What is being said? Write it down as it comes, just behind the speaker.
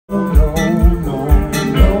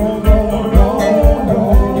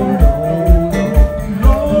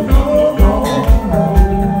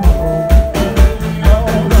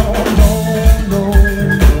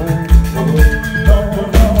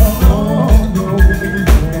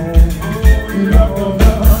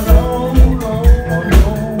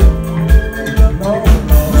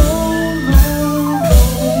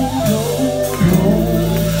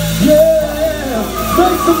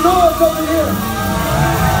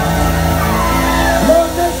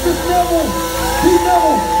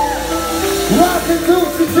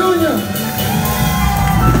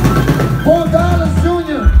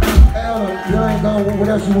What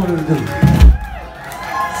else you wanted to do?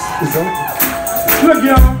 It's over. Look,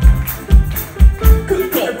 y'all.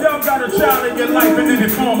 If y'all got a child in your life in any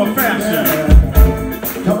form or fashion,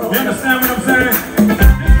 you understand what I'm saying? This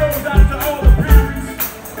goes out to all the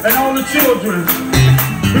parents and all the children.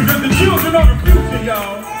 Because the children are the future,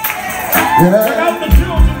 y'all. Without the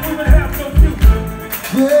children, we would have no future.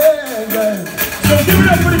 So give it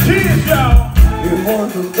up for the kids, y'all. It was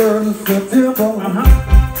the 3rd of September.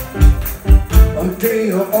 A day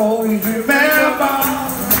I'll always remember.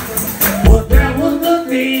 But that was the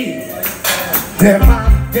day that my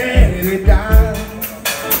daddy died.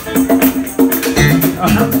 I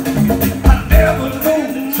never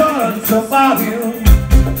knew much about him.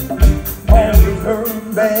 Always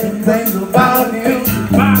heard bad things about him.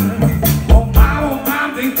 Oh,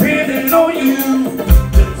 mama, depending on you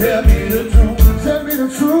to tell me the truth. Tell me the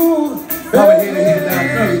truth.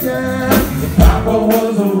 Papa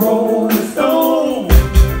was a rolling stone.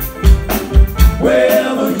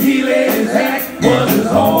 Wherever he laid his hat was his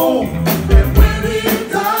home. And when he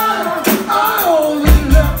died, I only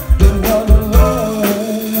left the one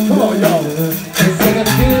alone. Come on, y'all. And sing it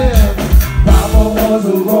again. Papa was a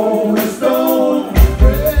rolling stone.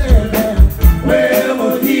 Wherever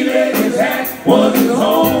he laid his hat was his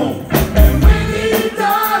home. And when he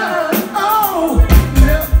died, I only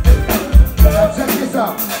left. Check this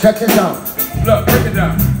out. Check this out. Look, break it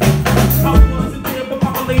down. Papa wasn't there, but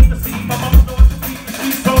Mama laid the seed. My mama thought to me,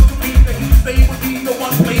 she told to me that he stayed with me, the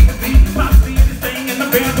one played with me. Pop seeing this thing in the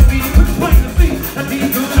band with me, was plain to see. That he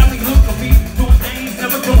good, I mean, look at me, doing things,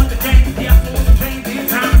 never doing the game. Yeah, I saw some change, did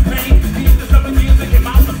time and pain. These the 7 years that came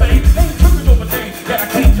out the fame. Ain't tripping over things that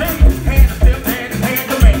I can't change. Hand to still hand in hand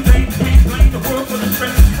to maintain. Can't blame the world for the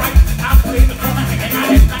strength and strife. I played the corner, hanging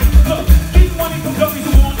out at night. Look, these money from dummies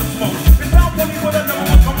who want to smoke. It's not funny, but I never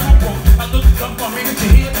want to come on broke. I look up for a minute to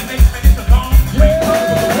hear the next minute to come.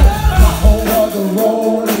 Papa was a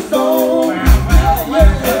rolling stone.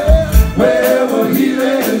 Wherever he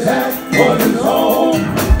laid his hat was his home.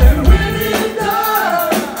 And when he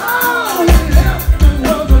died, all he left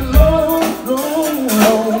was alone.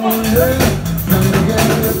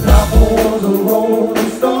 Papa was a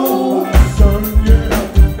rolling stone.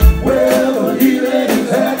 Wherever he laid his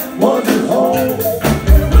hat was his home.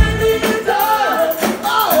 And when he died,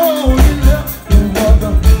 all he left was a...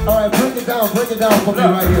 All right, break it down for me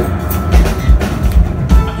right here.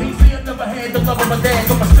 I can't say I never had the love of my dad,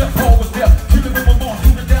 but my stepfather was there. Chilling with my mom,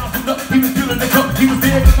 shooting down, shooting up. He was feeling the cup. He was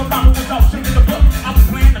there because my mama was out shaking the blood. I was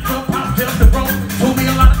playing the club, I was just the bro. Told me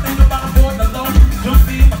a lot of things about avoiding the love. Jumped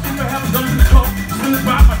in, my secret having guns in the club. Stood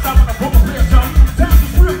by my side when I broke my prayer jump. Times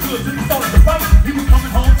was real good till he started to fight. He was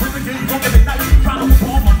coming home to the game drunk every night. Trying to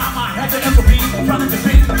perform my mama, I had the SOB. Trying to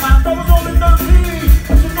defend the mind. I was only 13.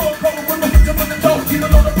 But you know a couple with my picture in the door. Even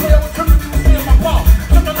though the player was tripping, he was still my ball.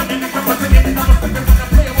 Jumping like any camera, taking it, never thinking what the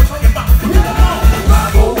player was talking about.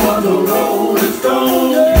 Papa was a rolling stone.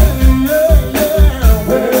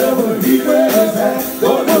 Wherever he laid his hat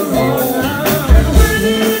was his home. And when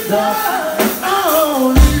he died,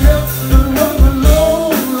 all he left was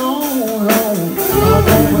alone.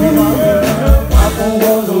 Papa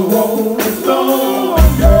was a rolling stone.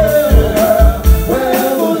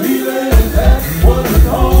 Wherever he laid his hat was his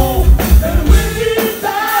home. And when he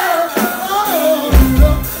died, all he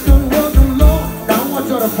left was alone. Now I want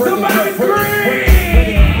y'all to break it down.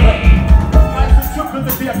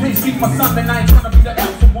 I can't speak my son, and I ain't trying to be the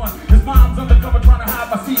absent one. His mom's undercover trying to hide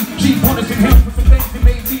my seed. She punishing him for some things he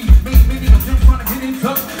made me. Made me the gym trying to get in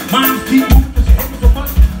touch. Mom's keep moving because she hates me so much.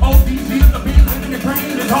 All these years I've been living in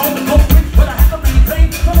pain. It's hard to go quick, but I have to maintain.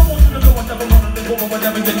 So I want you to know I never want to live over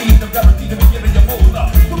whatever you need. I'm guaranteed to be giving you more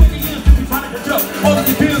love. Too many years to be trying to catch up. All of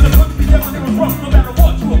these feelings that couldn't be there when it was rough. No matter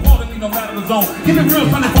what, you avoided me, no matter the zone. Give it real,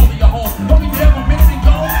 son, for me your home. Don't be there when minutes ain't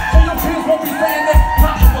gone. So your kids won't be saying that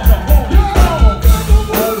Papa was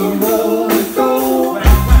a rolling stone.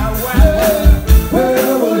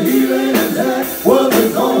 Wherever he laid his hat was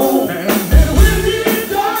his home. And when he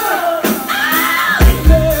died, he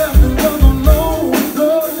left him alone.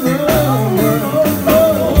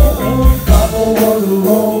 Papa was a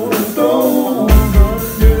rolling stone.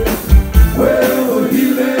 Wherever he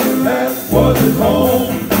laid his hat was his home.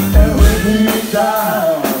 And when he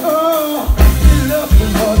died, he left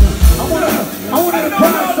him alone. I want to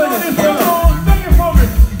cry singing. Sing it for me.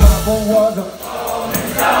 Papa was a...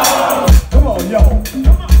 Come on, yo.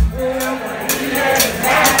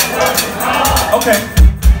 Okay.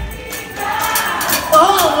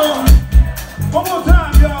 One more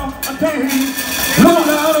time, y'all. I can't hear you. Come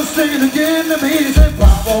on, I'm singing again to me. He said,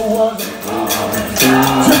 Papa was a...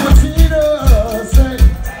 Chimatina, say.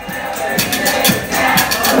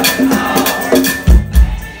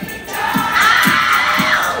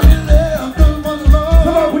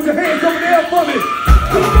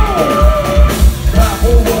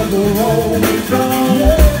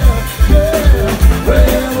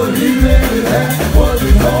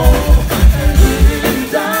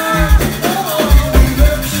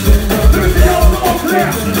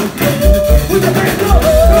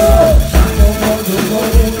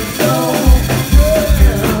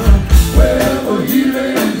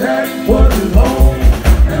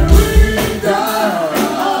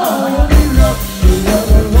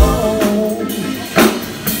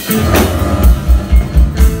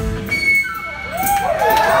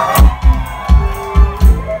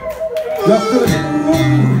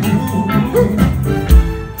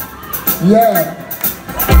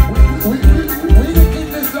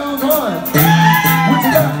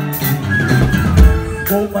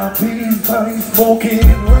 Smoke my peace, I ain't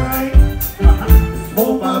smoking right.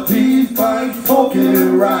 Smoke my peace, I ain't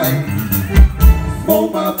smoking right.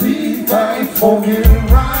 Smoke my peace, I ain't smoking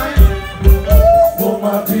right. Smoke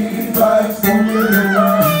my peace, I ain't smoking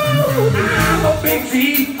right. I'm a big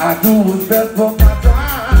G, I do what's best for my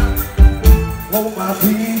time. Smoke my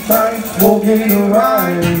peace, I ain't smoking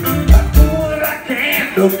right. I do what I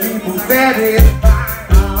can to keep them satisfied.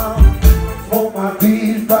 Smoke my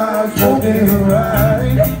peace, I ain't smoking right.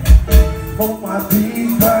 Smoke my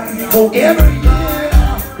peace, I ain't smoking every year.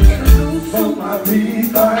 Smoke my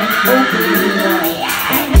peace, I ain't smoking right.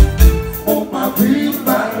 Smoke my peace,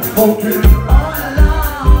 I ain't smoking right.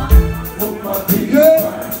 Smoke my peace, I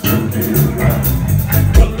ain't smoking right.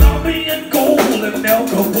 Colombian gold and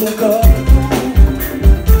Acapulco.